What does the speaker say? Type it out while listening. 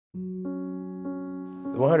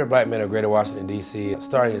The 100 Black Men of Greater Washington, D.C.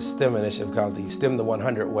 started a STEM initiative called the STEM the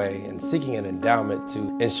 100 Way, and seeking an endowment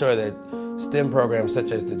to ensure that STEM programs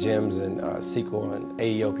such as the GEMS and CQL and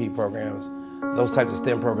AEOP programs, those types of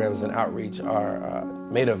STEM programs and outreach are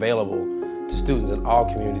made available to students in all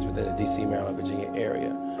communities within the D.C., Maryland, Virginia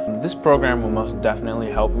area. This program will most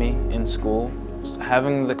definitely help me in school.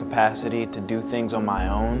 Having the capacity to do things on my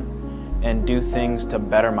own and do things to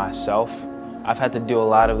better myself. I've had to do a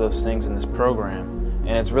lot of those things in this program, and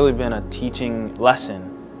it's really been a teaching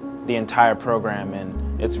lesson, the entire program,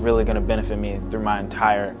 and it's really going to benefit me through my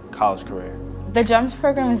entire college career. The GEMS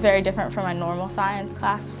program is very different from a normal science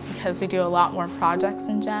class because we do a lot more projects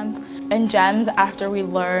in GEMS. In GEMS, after we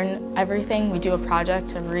learn everything, we do a project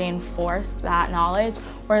to reinforce that knowledge,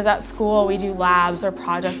 whereas at school we do labs or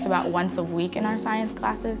projects about once a week in our science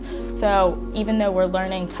classes. So even though we're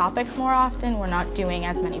learning topics more often, we're not doing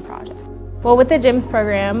as many projects. Well, with the GEMS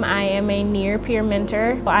program, I am a near-peer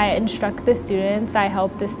mentor. I instruct the students, I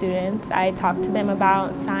help the students, I talk to them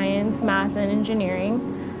about science, math, and engineering.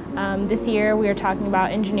 This year we are talking about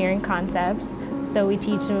engineering concepts. So we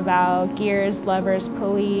teach them about gears, levers,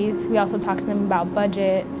 pulleys. We also talk to them about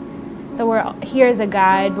budget. So we're here as a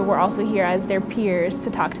guide, but we're also here as their peers to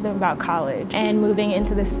talk to them about college and moving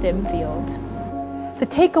into the STEM field. The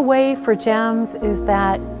takeaway for GEMS is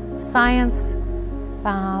that science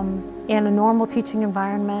in a normal teaching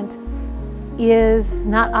environment is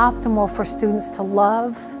not optimal for students to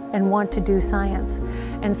love and want to do science.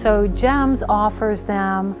 And so GEMS offers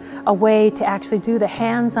them a way to actually do the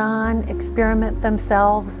hands-on experiment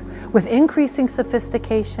themselves with increasing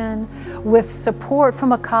sophistication, with support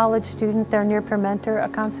from a college student, their near-peer mentor, a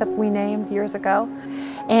concept we named years ago.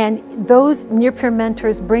 And those near-peer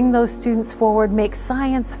mentors bring those students forward, make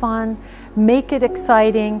science fun, make it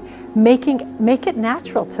exciting, make it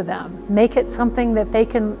natural to them, make it something that they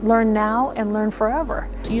can learn now and learn forever.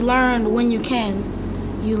 You learn when you can.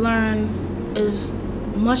 You learn as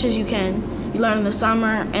much as you can. You learn in the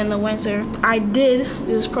summer and the winter. I did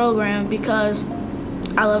this program because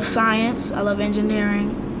I love science, I love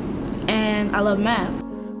engineering, and I love math.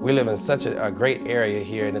 We live in such a great area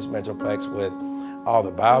here in this metroplex with all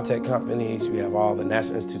the biotech companies. We have all the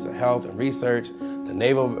National Institutes of Health and Research, the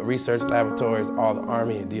Naval Research Laboratories, all the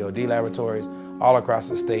Army and DoD laboratories, all across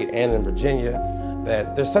the state and in Virginia,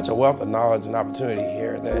 that there's such a wealth of knowledge and opportunity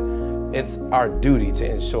here that it's our duty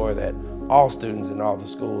to ensure that all students in all the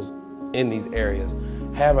schools in these areas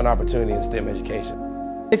have an opportunity in STEM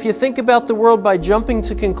education. If you think about the world by jumping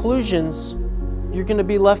to conclusions, you're going to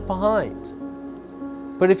be left behind.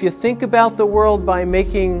 But if you think about the world by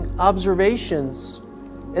making observations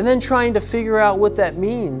and then trying to figure out what that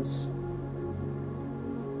means,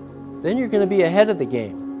 then you're going to be ahead of the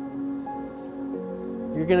game.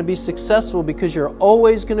 You're going to be successful because you're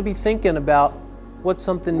always going to be thinking about what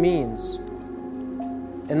something means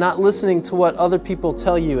and not listening to what other people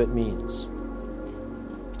tell you it means.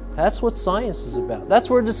 That's what science is about. That's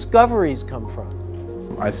where discoveries come from.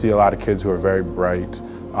 I see a lot of kids who are very bright,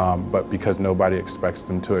 but because nobody expects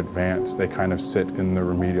them to advance, they kind of sit in the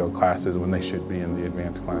remedial classes when they should be in the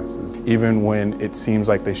advanced classes. Even when it seems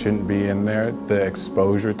like they shouldn't be in there, the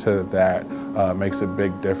exposure to that makes a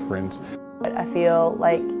big difference. I feel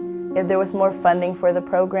like if there was more funding for the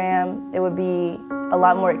program, it would be a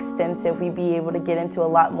lot more extensive. We'd be able to get into a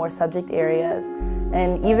lot more subject areas.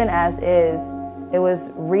 And even as is, it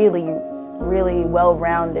was really, really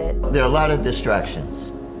well-rounded. There are a lot of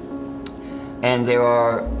distractions. And there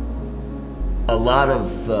are a lot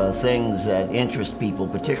of things that interest people,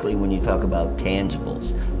 particularly when you talk about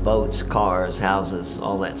tangibles, boats, cars, houses,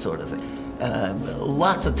 all that sort of thing.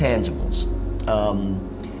 Lots of tangibles.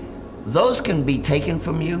 Those can be taken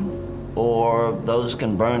from you, or those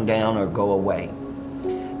can burn down or go away.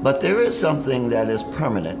 But there is something that is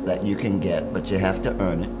permanent that you can get, but you have to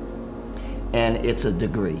earn it. And it's a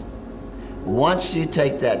degree. Once you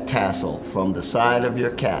take that tassel from the side of your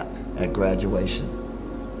cap at graduation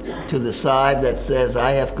to the side that says,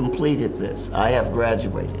 I have completed this, I have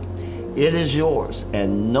graduated, it is yours,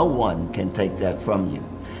 and no one can take that from you.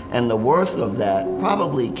 And the worth of that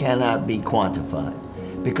probably cannot be quantified,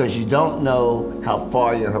 because you don't know how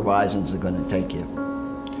far your horizons are going to take you.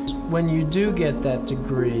 When you do get that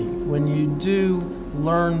degree, when you do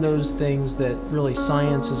learn those things that really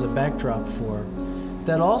science is a backdrop for,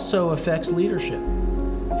 that also affects leadership.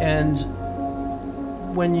 And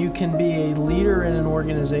when you can be a leader in an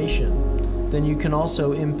organization, then you can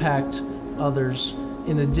also impact others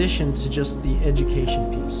in addition to just the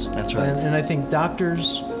education piece. That's right. And I think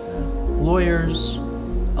doctors, lawyers,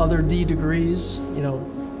 other D degrees,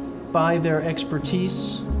 by their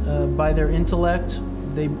expertise, by their intellect,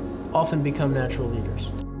 they often become natural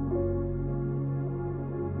leaders.